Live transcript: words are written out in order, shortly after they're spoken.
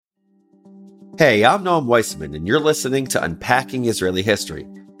Hey, I'm Noam Weissman, and you're listening to Unpacking Israeli History,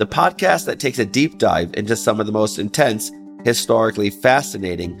 the podcast that takes a deep dive into some of the most intense, historically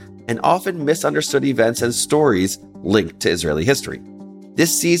fascinating, and often misunderstood events and stories linked to Israeli history.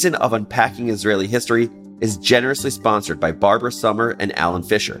 This season of Unpacking Israeli History is generously sponsored by Barbara Summer and Alan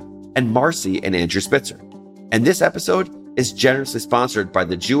Fisher, and Marcy and Andrew Spitzer. And this episode is generously sponsored by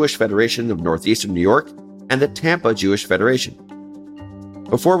the Jewish Federation of Northeastern New York and the Tampa Jewish Federation.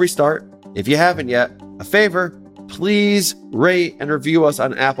 Before we start, if you haven't yet, a favor, please rate and review us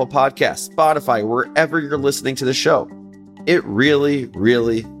on Apple Podcasts, Spotify, wherever you're listening to the show. It really,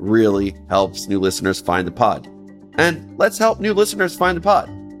 really, really helps new listeners find the pod. And let's help new listeners find the pod.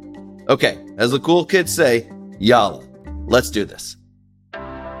 Okay, as the cool kids say, yalla, let's do this.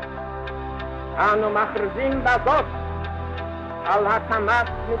 אנו מכריזים בזאת על הקמת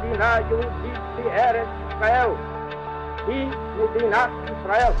מדינה יהודית בארץ ישראל. היא מדינת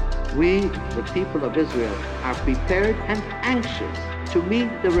ישראל. We, the people of Israel, are prepared and anxious to meet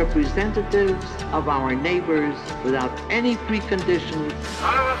the representatives of our neighbors without any preconditions.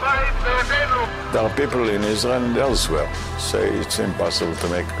 There are people in Israel and elsewhere say it's impossible to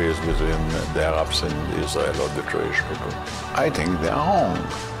make peace between the Arabs and Israel or the Jewish people. I think they are wrong.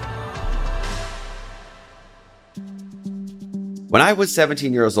 When I was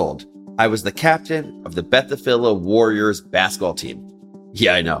 17 years old, I was the captain of the Beth Tfilah Warriors basketball team.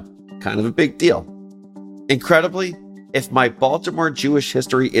 Yeah, I know, kind of a big deal. Incredibly, if my Baltimore Jewish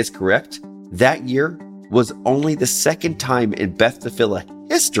history is correct, that year was only the second time in Beth Tfilah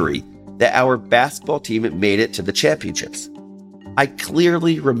history that our basketball team made it to the championships. I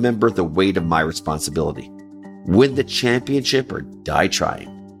clearly remember the weight of my responsibility. Win the championship or die trying.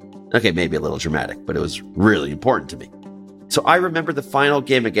 Okay, maybe a little dramatic, but it was really important to me. So I remember the final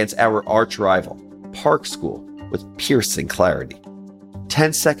game against our arch rival, Park School, with piercing clarity.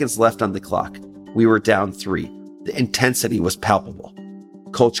 10 seconds left on the clock. We were down 3. The intensity was palpable.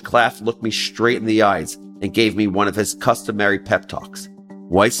 Coach Klaff looked me straight in the eyes and gave me one of his customary pep talks.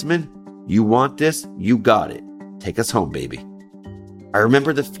 Weissman, you want this? You got it. Take us home, baby. I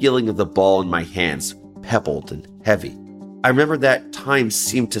remember the feeling of the ball in my hands, pebbled and heavy. I remember that time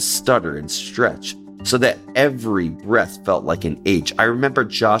seemed to stutter and stretch, so that every breath felt like an age. I remember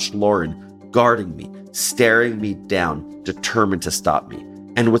Josh Lauren guarding me, staring me down, determined to stop me.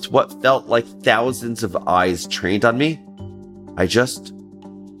 And with what felt like thousands of eyes trained on me, I just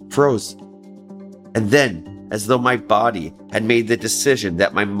froze. And then, as though my body had made the decision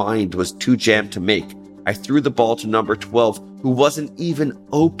that my mind was too jammed to make, I threw the ball to number 12, who wasn't even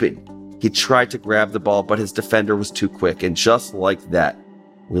open. He tried to grab the ball, but his defender was too quick, and just like that,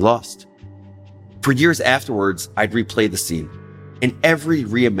 we lost. For years afterwards, I'd replay the scene. In every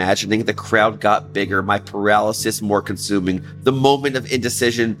reimagining, the crowd got bigger, my paralysis more consuming, the moment of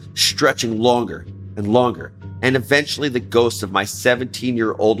indecision stretching longer and longer, and eventually the ghost of my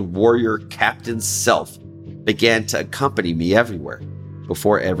 17-year-old warrior captain's self began to accompany me everywhere.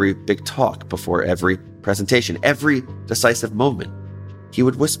 Before every big talk, before every presentation, every decisive moment, he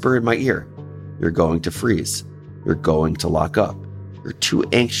would whisper in my ear, "You're going to freeze. You're going to lock up. You're too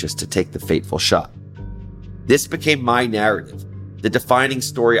anxious to take the fateful shot." This became my narrative, the defining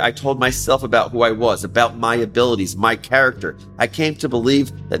story I told myself about who I was, about my abilities, my character. I came to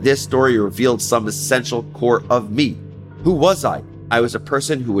believe that this story revealed some essential core of me. Who was I? I was a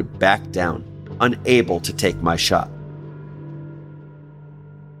person who would back down, unable to take my shot.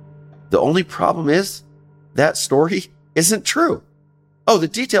 The only problem is, that story isn't true. Oh, the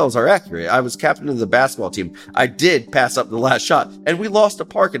details are accurate. I was captain of the basketball team. I did pass up the last shot, and we lost a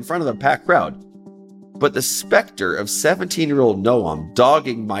park in front of a packed crowd. But the specter of 17-year-old Noam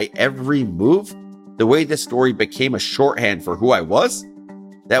dogging my every move, the way this story became a shorthand for who I was,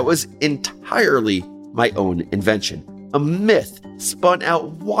 that was entirely my own invention. A myth spun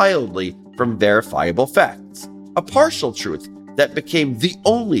out wildly from verifiable facts. A partial truth that became the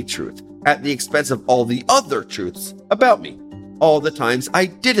only truth at the expense of all the other truths about me. All the times I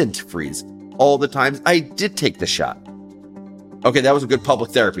didn't freeze. All the times I did take the shot. Okay, that was a good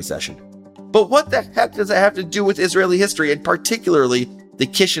public therapy session. But what the heck does it have to do with Israeli history, and particularly the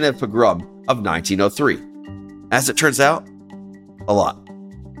Kishinev pogrom of 1903? As it turns out, a lot.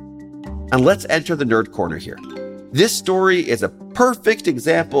 And let's enter the nerd corner here. This story is a perfect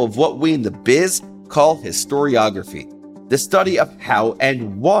example of what we in the biz call historiography, the study of how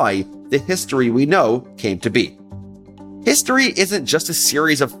and why the history we know came to be. History isn't just a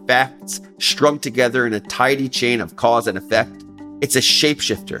series of facts strung together in a tidy chain of cause and effect. It's a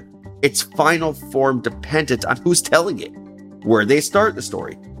shapeshifter. Its final form dependent on who's telling it, where they start the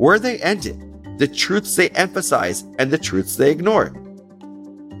story, where they end it, the truths they emphasize, and the truths they ignore.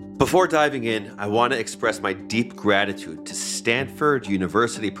 Before diving in, I want to express my deep gratitude to Stanford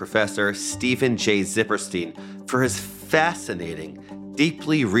University professor Stephen J. Zipperstein for his fascinating,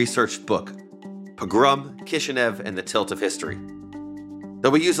 deeply researched book, Pogrom, Kishinev, and the Tilt of History. Though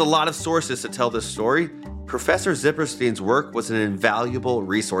we use a lot of sources to tell this story, Professor Zipperstein's work was an invaluable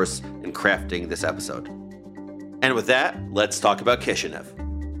resource in crafting this episode. And with that, let's talk about Kishinev.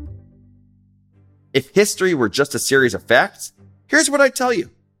 If history were just a series of facts, here's what I'd tell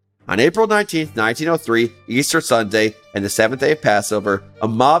you. On April 19, 1903, Easter Sunday, and the 7th day of Passover, a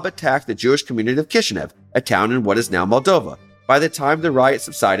mob attacked the Jewish community of Kishinev, a town in what is now Moldova. By the time the riot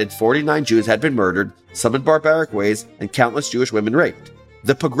subsided, 49 Jews had been murdered, some in barbaric ways, and countless Jewish women raped.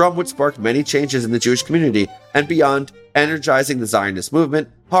 The pogrom would spark many changes in the Jewish community and beyond, energizing the Zionist movement,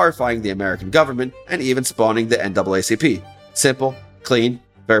 horrifying the American government, and even spawning the NAACP. Simple, clean,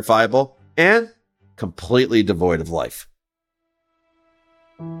 verifiable, and completely devoid of life.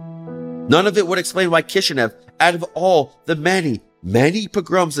 None of it would explain why Kishinev, out of all the many, many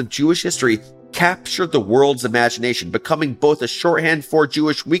pogroms of Jewish history, captured the world's imagination, becoming both a shorthand for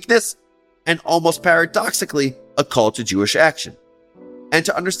Jewish weakness and almost paradoxically a call to Jewish action. And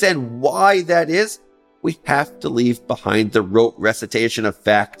to understand why that is, we have to leave behind the rote recitation of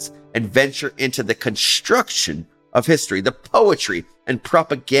facts and venture into the construction of history, the poetry and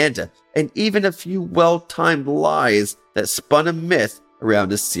propaganda, and even a few well-timed lies that spun a myth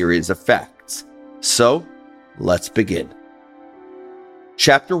around a series of facts. So, let's begin.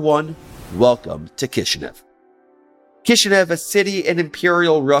 Chapter 1, Welcome to Kishinev. Kishinev, a city in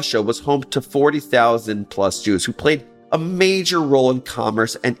Imperial Russia, was home to 40,000 plus Jews who played a major role in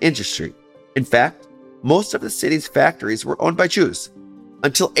commerce and industry. In fact, most of the city's factories were owned by Jews.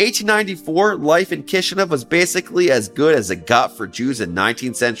 Until 1894, life in Kishinev was basically as good as it got for Jews in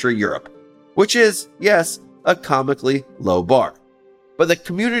 19th century Europe, which is, yes, a comically low bar. But the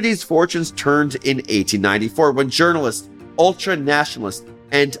community's fortunes turned in 1894 when journalist, ultra-nationalist,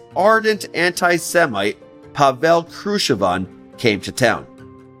 and ardent anti-Semite Pavel Khrushchev came to town.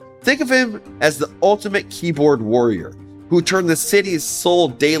 Think of him as the ultimate keyboard warrior who turned the city's sole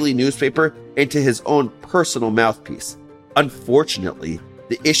daily newspaper into his own personal mouthpiece. Unfortunately,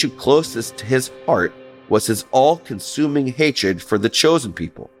 the issue closest to his heart was his all-consuming hatred for the chosen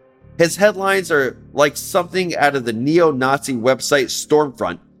people. His headlines are like something out of the neo-Nazi website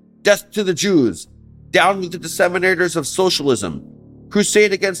Stormfront: Death to the Jews, Down with the Disseminators of Socialism,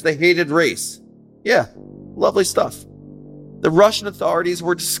 Crusade against the Hated Race. Yeah, lovely stuff. The Russian authorities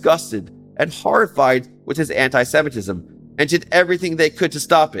were disgusted and horrified with his anti-Semitism and did everything they could to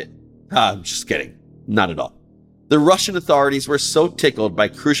stop it. I'm just kidding. Not at all. The Russian authorities were so tickled by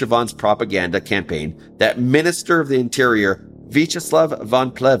Khrushchev's propaganda campaign that Minister of the Interior Vyacheslav von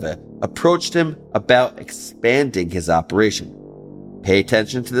Plehve approached him about expanding his operation. Pay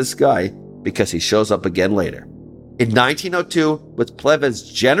attention to this guy because he shows up again later. In 1902, with Plehve's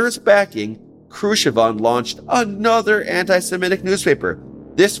generous backing, Khrushchev launched another anti-Semitic newspaper,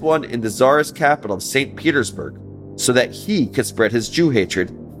 this one in the Tsarist capital of St. Petersburg, so that he could spread his Jew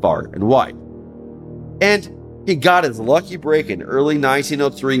hatred far and wide. And he got his lucky break in early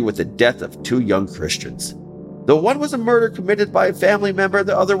 1903 with the death of two young Christians. Though one was a murder committed by a family member,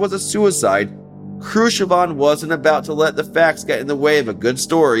 the other was a suicide, Khrushchev wasn't about to let the facts get in the way of a good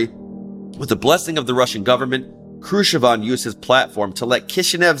story. With the blessing of the Russian government, Khrushchev used his platform to let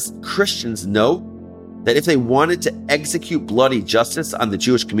Kishinev's Christians know that if they wanted to execute bloody justice on the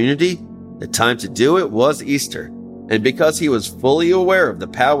Jewish community, the time to do it was Easter. And because he was fully aware of the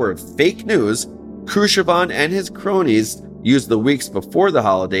power of fake news, Khrushchev and his cronies used the weeks before the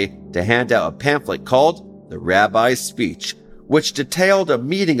holiday to hand out a pamphlet called The Rabbi's Speech, which detailed a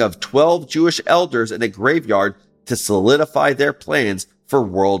meeting of 12 Jewish elders in a graveyard to solidify their plans for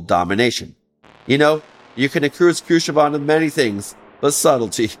world domination. You know, you can accuse Khrushchev of many things, but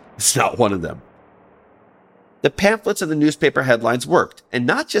subtlety is not one of them. The pamphlets and the newspaper headlines worked, and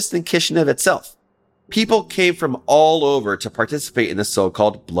not just in Kishinev itself. People came from all over to participate in the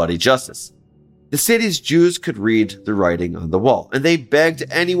so-called bloody justice. The city's Jews could read the writing on the wall, and they begged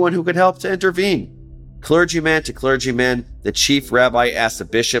anyone who could help to intervene. Clergyman to clergyman, the chief rabbi asked the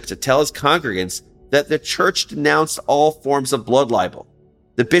bishop to tell his congregants that the church denounced all forms of blood libel.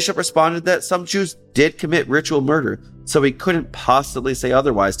 The bishop responded that some Jews did commit ritual murder, so he couldn't possibly say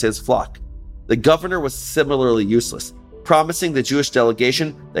otherwise to his flock. The governor was similarly useless, promising the Jewish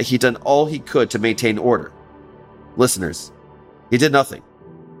delegation that he'd done all he could to maintain order. Listeners, he did nothing.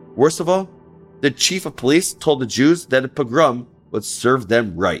 Worst of all, the chief of police told the Jews that a pogrom would serve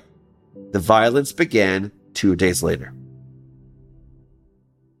them right. The violence began 2 days later.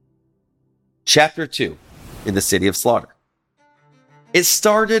 Chapter 2, in the City of Slaughter. It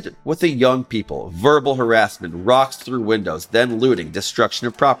started with the young people, verbal harassment, rocks through windows, then looting, destruction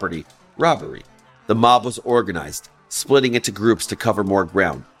of property, robbery. The mob was organized, splitting into groups to cover more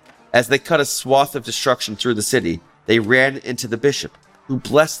ground. As they cut a swath of destruction through the city, they ran into the bishop, who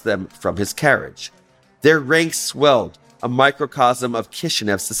blessed them from his carriage. Their ranks swelled, a microcosm of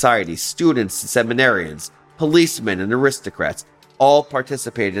Kishinev society. Students and seminarians, policemen and aristocrats, all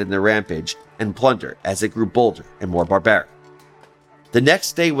participated in the rampage and plunder as it grew bolder and more barbaric. The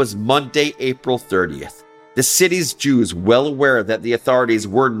next day was Monday, April 30th. The city's Jews, well aware that the authorities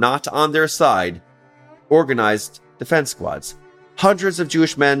were not on their side, organized defense squads. Hundreds of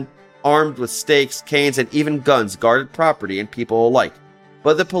Jewish men, armed with stakes, canes, and even guns, guarded property and people alike.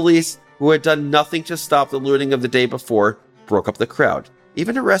 But the police, who had done nothing to stop the looting of the day before, broke up the crowd,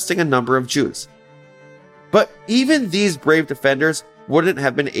 even arresting a number of Jews. But even these brave defenders wouldn't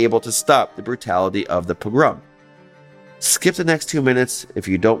have been able to stop the brutality of the pogrom. Skip the next 2 minutes if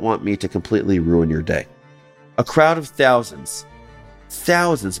you don't want me to completely ruin your day. A crowd of thousands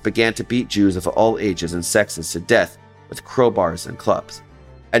began to beat Jews of all ages and sexes to death with crowbars and clubs,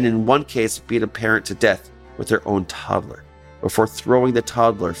 and in one case beat a parent to death with their own toddler before throwing the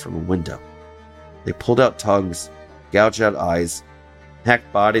toddler from a window. They pulled out tongues, gouged out eyes,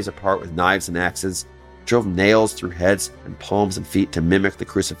 hacked bodies apart with knives and axes, drove nails through heads and palms and feet to mimic the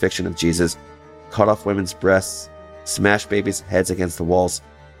crucifixion of Jesus, cut off women's breasts, smashed babies' heads against the walls,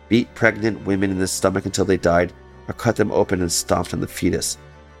 beat pregnant women in the stomach until they died, or cut them open and stomped on the fetus.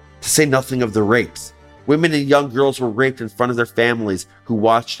 To say nothing of the rapes. Women and young girls were raped in front of their families, who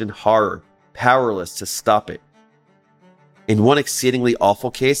watched in horror, powerless to stop it. In one exceedingly awful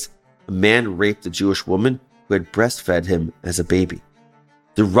case, a man raped a Jewish woman who had breastfed him as a baby.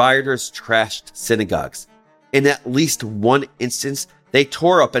 The rioters trashed synagogues. In at least one instance, they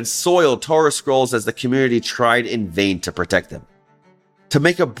tore up and soiled Torah scrolls as the community tried in vain to protect them. To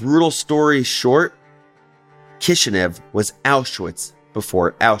make a brutal story short, Kishinev was Auschwitz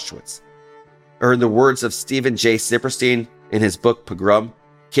before Auschwitz. Or in the words of Stephen J. Sipperstein in his book Pogrom,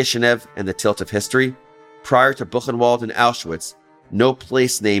 Kishinev and the Tilt of History, prior to Buchenwald and Auschwitz, no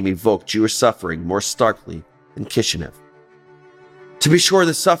place name evoked Jewish suffering more starkly than Kishinev. To be sure,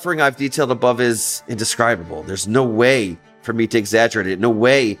 the suffering I've detailed above is indescribable. There's no way for me to exaggerate it, no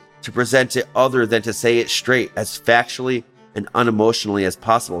way to present it other than to say it straight, as factually and unemotionally as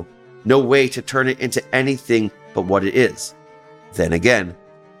possible. No way to turn it into anything but what it is. Then again,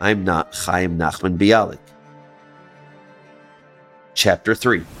 I'm not Chaim Nachman Bialik. Chapter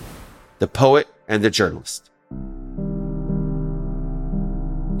 3. The Poet and the Journalist.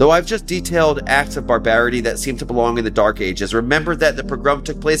 Though I've just detailed acts of barbarity that seem to belong in the Dark Ages, remember that the pogrom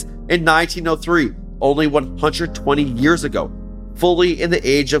took place in 1903, only 120 years ago, fully in the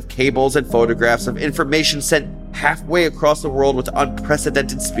age of cables and photographs, of information sent halfway across the world with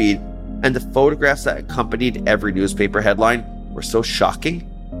unprecedented speed, and the photographs that accompanied every newspaper headline were so shocking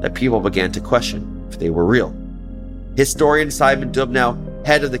that people began to question if they were real. Historian Simon Dubnow,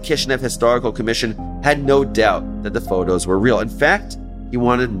 head of the Kishinev Historical Commission, had no doubt that the photos were real. In fact, he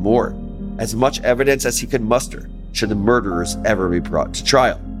wanted more, as much evidence as he could muster, should the murderers ever be brought to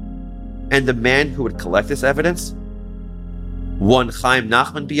trial. And the man who would collect this evidence? One Chaim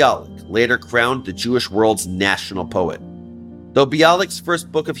Nachman Bialik, later crowned the Jewish world's national poet. Though Bialik's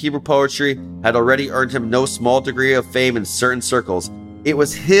first book of Hebrew poetry had already earned him no small degree of fame in certain circles, it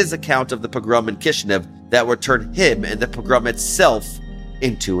was his account of the pogrom in Kishinev that would turn him and the pogrom itself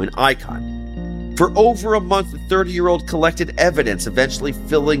into an icon. For over a month, the 30-year-old collected evidence, eventually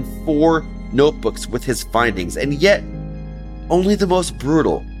filling 4 notebooks with his findings, and yet only the most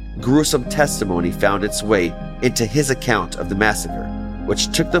brutal, gruesome testimony found its way into his account of the massacre,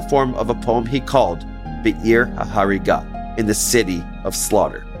 which took the form of a poem he called Be'ir HaHariga, in the city of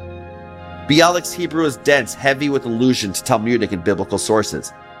slaughter. Bialik's Hebrew is dense, heavy with allusion to Talmudic and biblical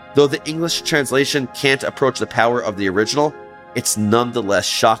sources. Though the English translation can't approach the power of the original, it's nonetheless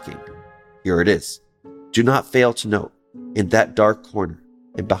shocking. Here it is. Do not fail to note, in that dark corner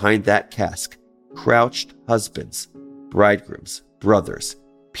and behind that cask, crouched husbands, bridegrooms, brothers,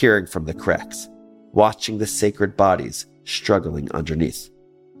 peering from the cracks, watching the sacred bodies struggling underneath.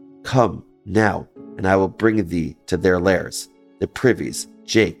 Come now, and I will bring thee to their lairs, the privies,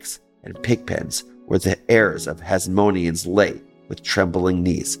 jakes, and pigpens, where the heirs of Hasmoneans lay with trembling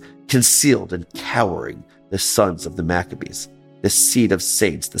knees, concealed and cowering the sons of the Maccabees, the seed of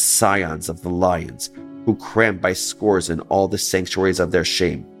saints, the scions of the lions, who crammed by scores in all the sanctuaries of their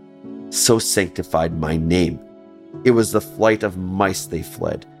shame. So sanctified my name. It was the flight of mice they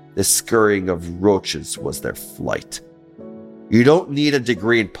fled. The scurrying of roaches was their flight. You don't need a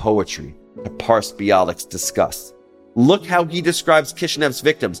degree in poetry to parse Bialik's disgust. Look how he describes Kishinev's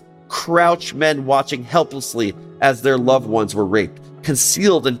victims, crouched men watching helplessly as their loved ones were raped,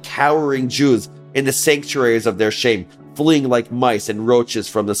 concealed and cowering Jews in the sanctuaries of their shame, fleeing like mice and roaches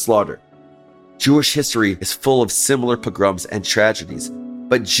from the slaughter. Jewish history is full of similar pogroms and tragedies,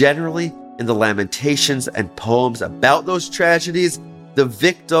 but generally, in the lamentations and poems about those tragedies, the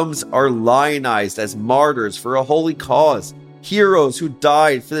victims are lionized as martyrs for a holy cause, heroes who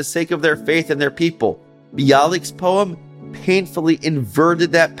died for the sake of their faith and their people. Bialik's poem painfully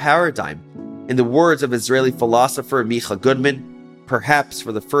inverted that paradigm. In the words of Israeli philosopher Micha Goodman, perhaps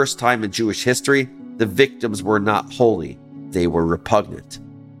for the first time in Jewish history, the victims were not holy, they were repugnant.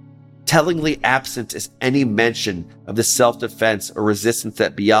 Tellingly absent is any mention of the self-defense or resistance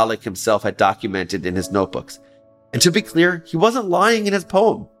that Bialik himself had documented in his notebooks. And to be clear, he wasn't lying in his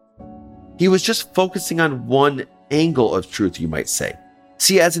poem. He was just focusing on one angle of truth, you might say.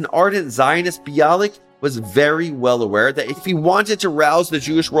 See, as an ardent Zionist, Bialik was very well aware that if he wanted to rouse the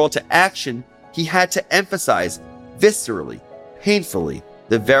Jewish world to action, he had to emphasize viscerally, painfully,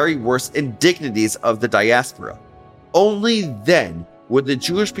 the very worst indignities of the diaspora. Only then would the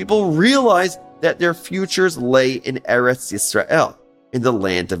Jewish people realize that their futures lay in Eretz Yisrael, in the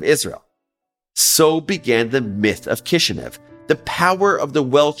land of Israel. So began the myth of Kishinev. The power of the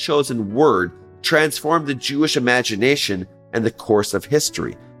well-chosen word transformed the Jewish imagination and the course of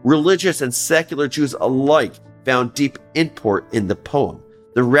history. Religious and secular Jews alike found deep import in the poem.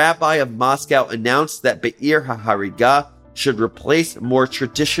 The rabbi of Moscow announced that Be'ir HaHariga should replace more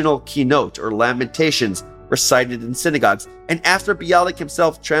traditional kinot or lamentations recited in synagogues. And after Bialik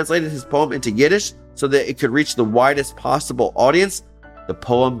himself translated his poem into Yiddish so that it could reach the widest possible audience, the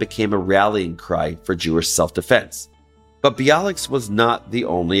poem became a rallying cry for Jewish self-defense. But Bialik's was not the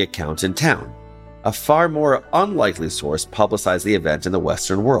only account in town. A far more unlikely source publicized the event in the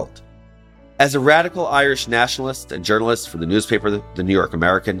Western world. As a radical Irish nationalist and journalist for the newspaper The New York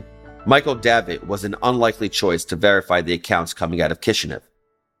American, Michael Davitt was an unlikely choice to verify the accounts coming out of Kishinev.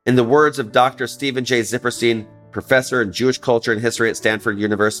 In the words of Dr. Stephen J. Zipperstein, professor in Jewish culture and history at Stanford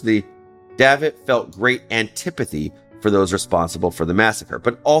University, Davitt felt great antipathy for those responsible for the massacre,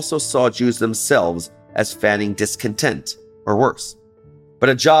 but also saw Jews themselves as fanning discontent, or worse. But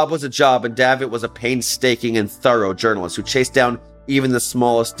a job was a job, and Davitt was a painstaking and thorough journalist who chased down even the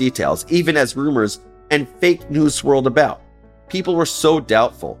smallest details, even as rumors and fake news swirled about. People were so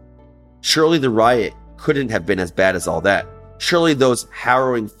doubtful. Surely the riot couldn't have been as bad as all that. Surely those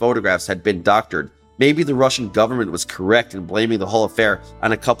harrowing photographs had been doctored. Maybe the Russian government was correct in blaming the whole affair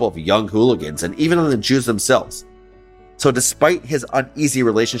on a couple of young hooligans and even on the Jews themselves. So despite his uneasy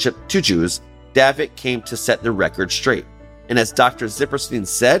relationship to Jews, Davitt came to set the record straight. And as Dr. Zipperstein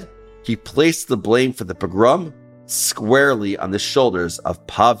said, he placed the blame for the pogrom squarely on the shoulders of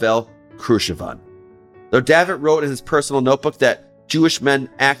Pavel Khrushchev. Though Davitt wrote in his personal notebook that Jewish men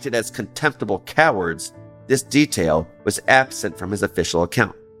acted as contemptible cowards, this detail was absent from his official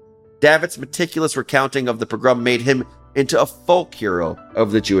account. Davitt's meticulous recounting of the pogrom made him into a folk hero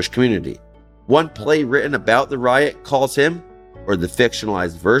of the Jewish community. One play written about the riot calls him, or the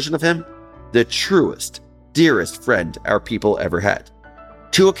fictionalized version of him, the truest, dearest friend our people ever had.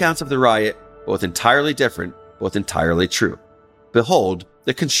 Two accounts of the riot, both entirely different, both entirely true. Behold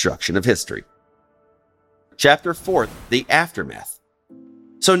the construction of history. Chapter 4, the aftermath.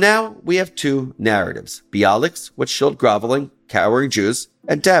 So now we have two narratives, Bialik's, which showed groveling, cowering Jews,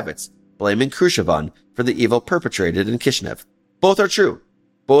 and Davitt's, blaming Khrushchev for the evil perpetrated in Kishinev. Both are true.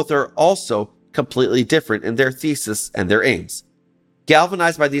 Both are also completely different in their thesis and their aims.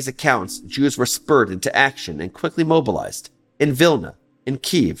 Galvanized by these accounts, Jews were spurred into action and quickly mobilized. In Vilna, in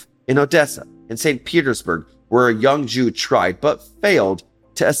Kiev, in Odessa, in St. Petersburg, where a young Jew tried but failed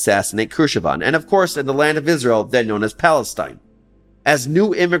to assassinate Khrushchev, and of course in the land of Israel, then known as Palestine. As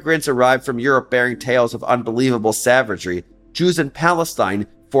new immigrants arrived from Europe bearing tales of unbelievable savagery, Jews in Palestine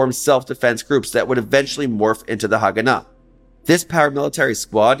formed self-defense groups that would eventually morph into the Haganah. This paramilitary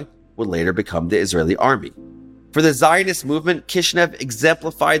squad would later become the Israeli army. For the Zionist movement, Kishinev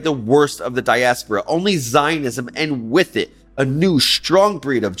exemplified the worst of the diaspora. Only Zionism, and with it, a new, strong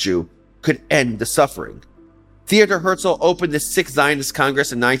breed of Jew, could end the suffering. Theodor Herzl opened the Sixth Zionist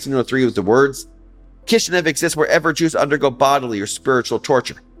Congress in 1903 with the words, "Kishinev exists wherever Jews undergo bodily or spiritual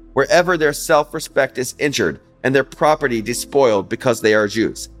torture, wherever their self-respect is injured and their property despoiled because they are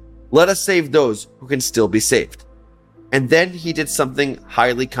Jews. Let us save those who can still be saved." And then he did something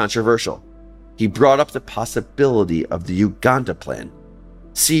highly controversial. He brought up the possibility of the Uganda plan.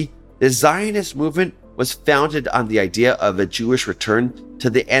 See, the Zionist movement was founded on the idea of a Jewish return to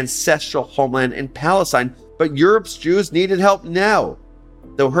the ancestral homeland in Palestine, but Europe's Jews needed help now.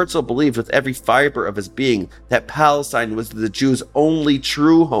 Though Herzl believed with every fiber of his being that Palestine was the Jews' only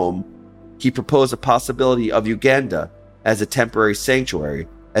true home, he proposed a possibility of Uganda as a temporary sanctuary,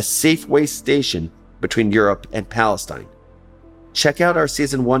 a safe way station between Europe and Palestine. Check out our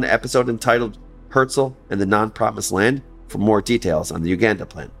Season 1 episode entitled Herzl and the Non-Promised Land for more details on the Uganda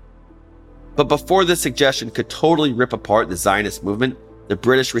plan. But before this suggestion could totally rip apart the Zionist movement, the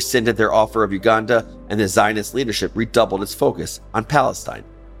British rescinded their offer of Uganda, and the Zionist leadership redoubled its focus on Palestine.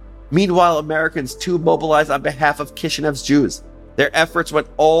 Meanwhile, Americans too mobilized on behalf of Kishinev's Jews. Their efforts went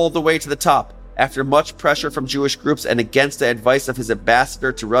all the way to the top. After much pressure from Jewish groups and against the advice of his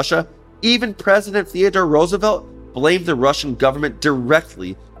ambassador to Russia, even President Theodore Roosevelt blamed the Russian government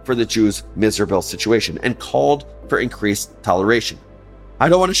directly for the Jews' miserable situation and called for increased toleration. I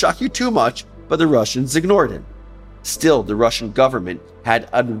don't want to shock you too much, but the Russians ignored him. Still, the Russian government had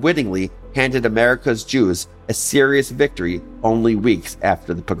unwittingly handed America's Jews a serious victory only weeks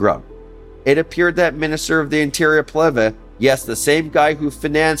after the pogrom. It appeared that Minister of the Interior Pleve, yes, the same guy who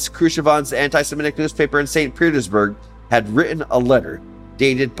financed Khrushchev's anti-Semitic newspaper in St. Petersburg, had written a letter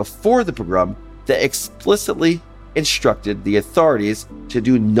dated before the pogrom that explicitly instructed the authorities to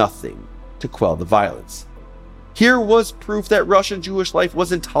do nothing to quell the violence. Here was proof that Russian Jewish life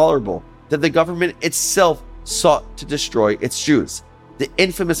was intolerable, that the government itself sought to destroy its Jews. The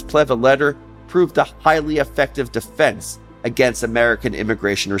infamous Pleva letter proved a highly effective defense against American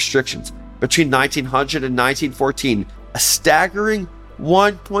immigration restrictions. Between 1900 and 1914, a staggering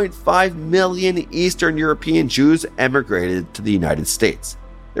 1.5 million Eastern European Jews emigrated to the United States.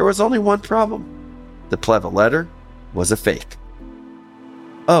 There was only one problem. The Pleva letter was a fake.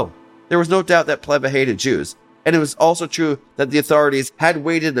 Oh, there was no doubt that Pleva hated Jews, and it was also true that the authorities had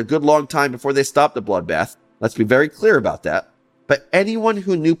waited a good long time before they stopped the bloodbath. Let's be very clear about that. But anyone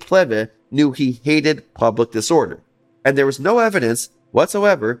who knew Pleva knew he hated public disorder, and there was no evidence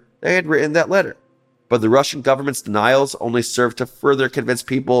whatsoever they had written that letter. But the Russian government's denials only served to further convince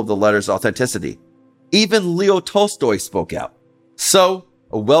people of the letter's authenticity. Even Leo Tolstoy spoke out. So,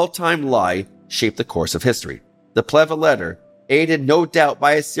 a well-timed lie shaped the course of history. The Pleva letter, aided no doubt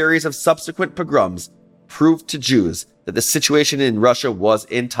by a series of subsequent pogroms, proved to Jews that the situation in Russia was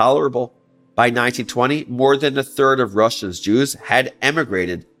intolerable. By 1920, more than a third of Russia's Jews had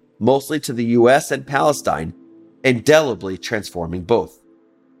emigrated, mostly to the US and Palestine, indelibly transforming both.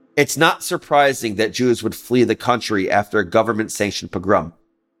 It's not surprising that Jews would flee the country after a government-sanctioned pogrom.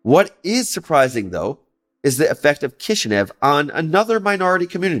 What is surprising, though, is the effect of Kishinev on another minority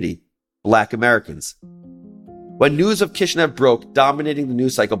community, Black Americans. When news of Kishinev broke, dominating the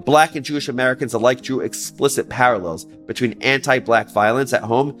news cycle, Black and Jewish Americans alike drew explicit parallels between anti-Black violence at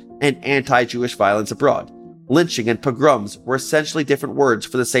home and anti-Jewish violence abroad. Lynching and pogroms were essentially different words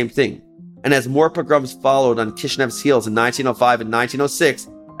for the same thing. And as more pogroms followed on Kishinev's heels in 1905 and 1906,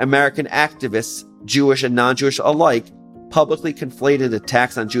 American activists, Jewish and non-Jewish alike, publicly conflated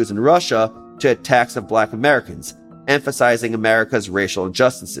attacks on Jews in Russia to attacks of Black Americans, emphasizing America's racial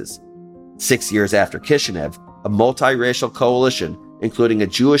injustices. 6 years after Kishinev, a multiracial coalition, including a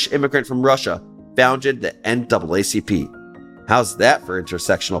Jewish immigrant from Russia, founded the NAACP. How's that for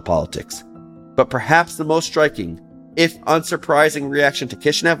intersectional politics? But perhaps the most striking, if unsurprising, reaction to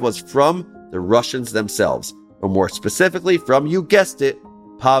Kishinev was from the Russians themselves, or more specifically from, you guessed it,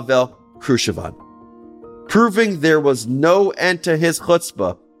 Pavel Khrushchev. Proving there was no end to his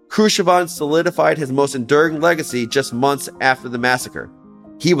chutzpah, Khrushchev solidified his most enduring legacy just months after the massacre.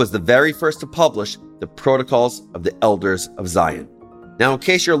 He was the very first to publish the Protocols of the Elders of Zion. Now, in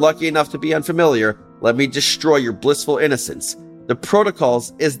case you're lucky enough to be unfamiliar, let me destroy your blissful innocence. The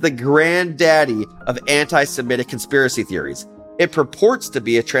Protocols is the granddaddy of anti-Semitic conspiracy theories. It purports to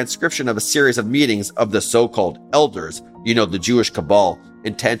be a transcription of a series of meetings of the so-called elders, the Jewish cabal,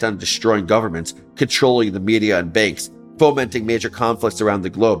 intent on destroying governments, controlling the media and banks, fomenting major conflicts around the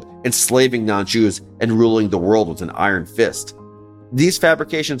globe, enslaving non-Jews, and ruling the world with an iron fist. These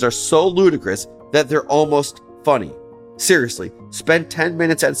fabrications are so ludicrous that they're almost funny. Seriously, spend 10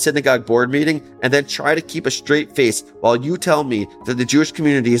 minutes at a synagogue board meeting and then try to keep a straight face while you tell me that the Jewish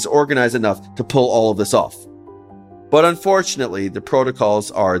community is organized enough to pull all of this off. But unfortunately, the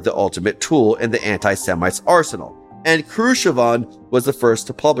protocols are the ultimate tool in the anti-Semites' arsenal, and Khrushchev was the first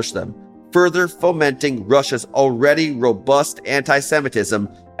to publish them, further fomenting Russia's already robust anti-Semitism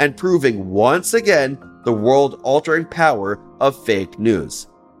and proving once again the world-altering power of fake news.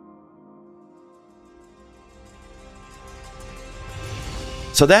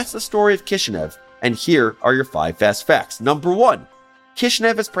 So that's the story of Kishinev, and here are your 5 fast facts. Number 1,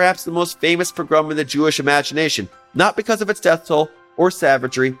 Kishinev is perhaps the most famous pogrom in the Jewish imagination, not because of its death toll or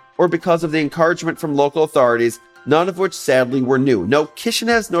savagery, or because of the encouragement from local authorities, none of which sadly were new. No,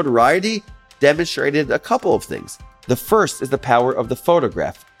 Kishinev's notoriety demonstrated a couple of things. The first is the power of the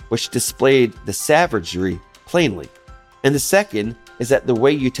photograph, which displayed the savagery plainly. And the second is that the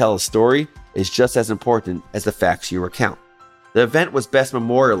way you tell a story is just as important as the facts you recount. The event was best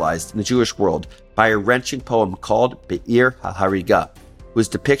memorialized in the Jewish world by a wrenching poem called Be'ir HaHariga, whose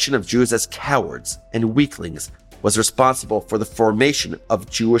depiction of Jews as cowards and weaklings was responsible for the formation of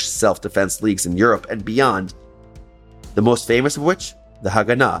Jewish self-defense leagues in Europe and beyond, the most famous of which, the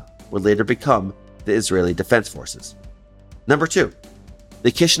Haganah, would later become the Israeli Defense Forces. Number 2.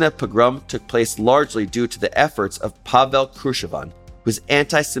 The Kishinev pogrom took place largely due to the efforts of Pavel Khrushchev, whose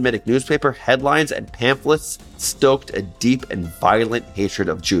anti-Semitic newspaper headlines and pamphlets stoked a deep and violent hatred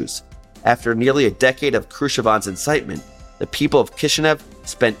of Jews. After nearly a decade of Khrushchev's incitement, the people of Kishinev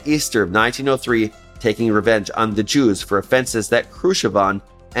spent Easter of 1903 taking revenge on the Jews for offenses that Khrushchev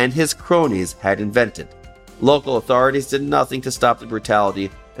and his cronies had invented. Local authorities did nothing to stop the brutality,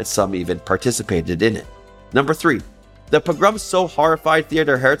 and some even participated in it. Number 3. The pogrom so horrified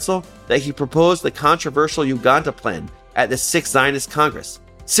Theodor Herzl that he proposed the controversial Uganda plan at the 6th Zionist Congress.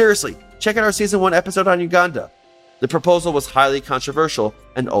 Seriously, check out our Season 1 episode on Uganda. The proposal was highly controversial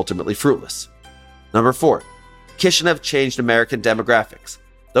and ultimately fruitless. Number 4. Kishinev changed American demographics.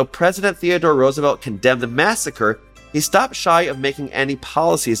 Though President Theodore Roosevelt condemned the massacre, he stopped shy of making any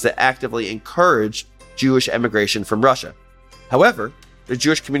policies that actively encouraged Jewish emigration from Russia. However, the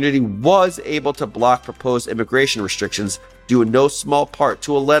Jewish community was able to block proposed immigration restrictions due in no small part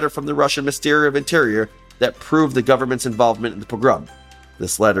to a letter from the Russian Ministry of Interior that proved the government's involvement in the pogrom.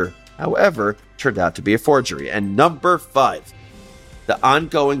 This letter, however, turned out to be a forgery. And number 5, the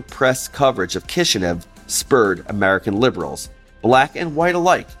ongoing press coverage of Kishinev spurred American liberals, black and white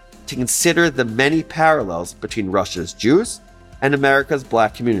alike, to consider the many parallels between Russia's Jews and America's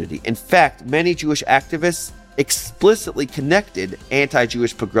black community. In fact, many Jewish activists explicitly connected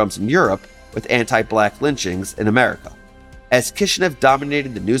anti-Jewish pogroms in Europe with anti-black lynchings in America. As Kishinev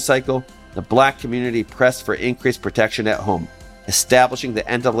dominated the news cycle, the black community pressed for increased protection at home, establishing the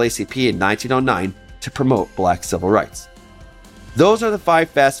NAACP in 1909 to promote black civil rights. Those are the 5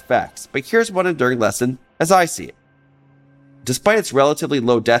 fast facts, but here's one enduring lesson as I see it. Despite its relatively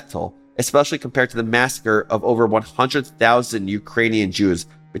low death toll, especially compared to the massacre of over 100,000 Ukrainian Jews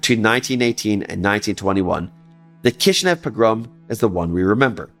between 1918 and 1921, the Kishinev pogrom is the one we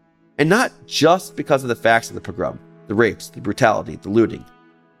remember. And not just because of the facts of the pogrom, the rapes, the brutality, the looting.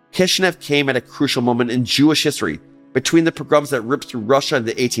 Kishinev came at a crucial moment in Jewish history, between the pogroms that ripped through Russia in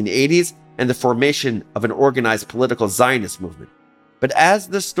the 1880s and the formation of an organized political Zionist movement. But as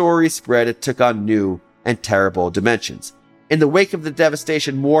the story spread, it took on new and terrible dimensions. In the wake of the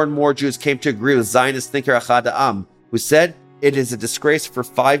devastation, more and more Jews came to agree with Zionist thinker Ahad Ha'am, who said, "It is a disgrace for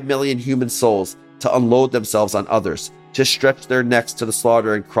 5 million human souls to unload themselves on others, to stretch their necks to the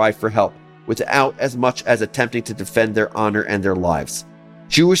slaughter and cry for help, without as much as attempting to defend their honor and their lives."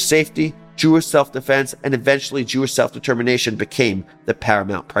 Jewish safety, Jewish self-defense, and eventually Jewish self-determination became the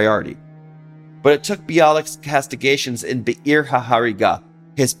paramount priority. But it took Bialik's castigations in Be'ir HaHariga,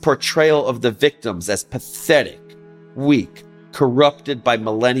 his portrayal of the victims as pathetic, weak, corrupted by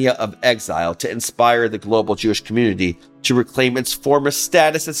millennia of exile, to inspire the global Jewish community to reclaim its former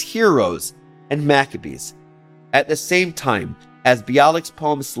status as heroes and Maccabees. At the same time, as Bialik's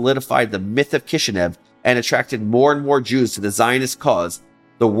poem solidified the myth of Kishinev and attracted more and more Jews to the Zionist cause,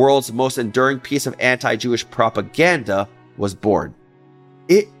 the world's most enduring piece of anti-Jewish propaganda was born.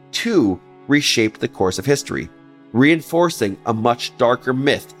 It, too, reshaped the course of history, reinforcing a much darker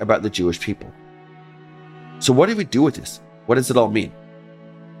myth about the Jewish people. So what do we do with this? What does it all mean?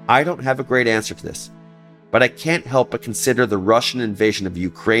 I don't have a great answer to this, but I can't help but consider the Russian invasion of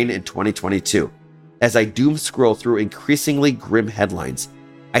Ukraine in 2022. As I doom scroll through increasingly grim headlines,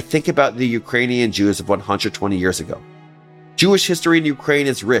 I think about the Ukrainian Jews of 120 years ago. Jewish history in Ukraine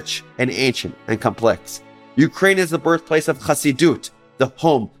is rich and ancient and complex. Ukraine is the birthplace of Hasidut, the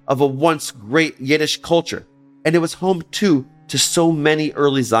home of a once great Yiddish culture, and it was home too to so many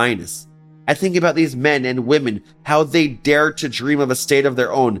early Zionists. I think about these men and women, how they dared to dream of a state of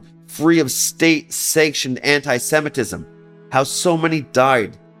their own, free of state-sanctioned anti-Semitism, how so many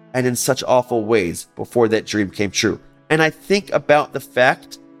died, and in such awful ways, before that dream came true. And I think about the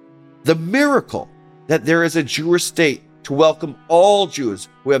fact, the miracle, that there is a Jewish state to welcome all Jews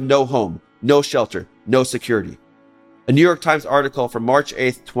who have no home, no shelter, no security. A New York Times article from March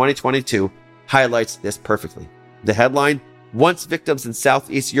 8th, 2022 highlights this perfectly. The headline, "Once victims in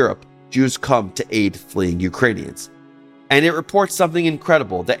Southeast Europe, Jews come to aid fleeing Ukrainians." And it reports something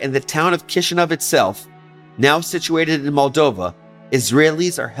incredible, that in the town of Kishinev itself, now situated in Moldova,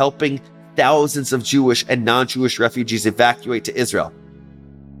 Israelis are helping thousands of Jewish and non-Jewish refugees evacuate to Israel.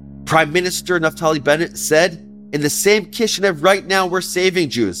 Prime Minister Naftali Bennett said, "In the same Kishinev right now, we're saving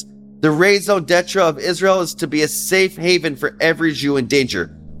Jews. The raison d'etre of Israel is to be a safe haven for every Jew in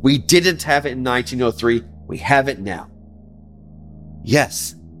danger. We didn't have it in 1903. We have it now."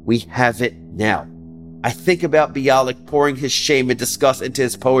 Yes, we have it now. I think about Bialik pouring his shame and disgust into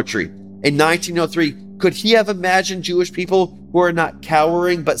his poetry. In 1903, could he have imagined Jewish people who are not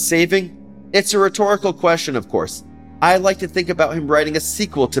cowering but saving? It's a rhetorical question, of course. I like to think about him writing a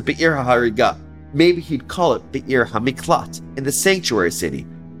sequel to Be'ir HaHariga. Maybe he'd call it Be'ir HaMiklat, in the sanctuary city,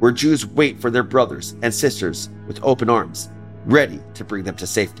 where Jews wait for their brothers and sisters with open arms, ready to bring them to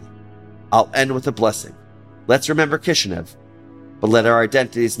safety. I'll end with a blessing. Let's remember Kishinev, but let our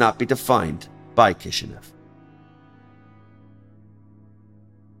identities not be defined by Kishinev.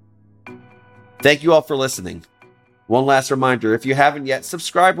 Thank you all for listening. One last reminder, if you haven't yet,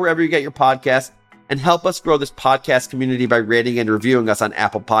 subscribe wherever you get your podcasts and help us grow this podcast community by rating and reviewing us on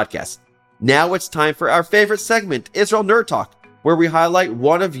Apple Podcasts. Now it's time for our favorite segment, Israel Nerd Talk, where we highlight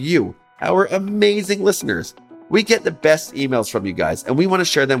one of you, our amazing listeners. We get the best emails from you guys, and we want to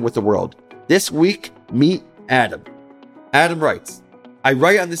share them with the world. This week, meet Adam. Adam writes, "I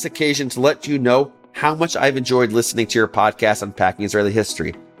write on this occasion to let you know how much I've enjoyed listening to your podcast Unpacking Israeli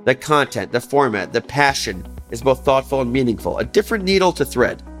History. The content, the format, the passion is both thoughtful and meaningful, a different needle to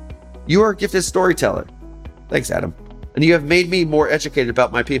thread. You are a gifted storyteller." Thanks, Adam. "And you have made me more educated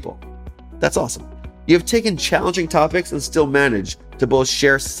about my people." That's awesome. "You have taken challenging topics and still managed to both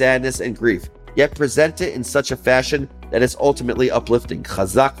share sadness and grief, yet present it in such a fashion that is ultimately uplifting.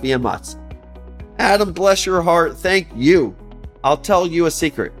 Chazak v'yamatz." Adam, bless your heart. Thank you. I'll tell you a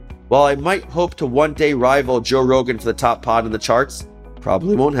secret. While I might hope to one day rival Joe Rogan for the top pod in the charts,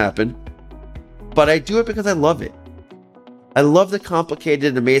 probably won't happen, but I do it because I love it. I love the complicated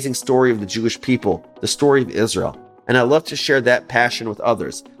and amazing story of the Jewish people, the story of Israel, and I love to share that passion with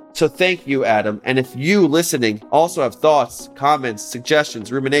others. So thank you, Adam. And if you listening also have thoughts, comments,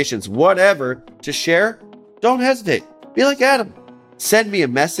 suggestions, ruminations, whatever to share, don't hesitate. Be like Adam. Send me a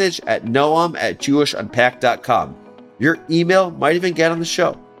message at noam@jewishunpacked.com. Your email might even get on the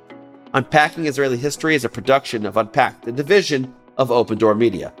show. Unpacking Israeli History is a production of Unpacked, the division of Open Door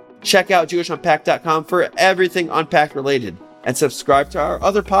Media. Check out jewishunpacked.com for everything Unpacked related and subscribe to our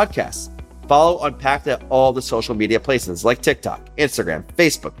other podcasts. Follow Unpacked at all the social media places like TikTok, Instagram,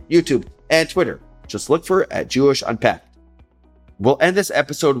 Facebook, YouTube, and Twitter. Just look for @JewishUnpacked. We'll end this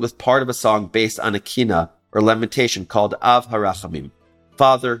episode with part of a song based on a kina or lamentation called Av Harachamim,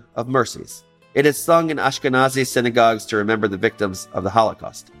 Father of Mercies. It is sung in Ashkenazi synagogues to remember the victims of the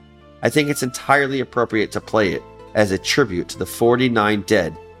Holocaust. I think it's entirely appropriate to play it as a tribute to the 49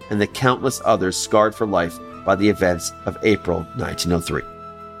 dead and the countless others scarred for life by the events of April 1903.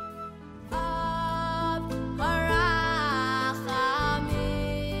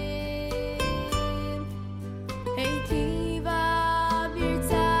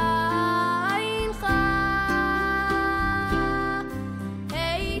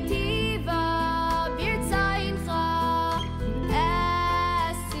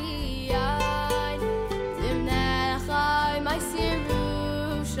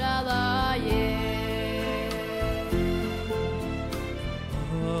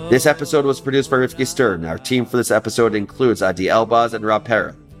 This episode was produced by Rivki Stern. Our team for this episode includes Adi Elbaz and Rob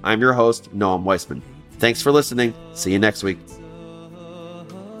Pera. I'm your host, Noam Weissman. Thanks for listening. See you next week.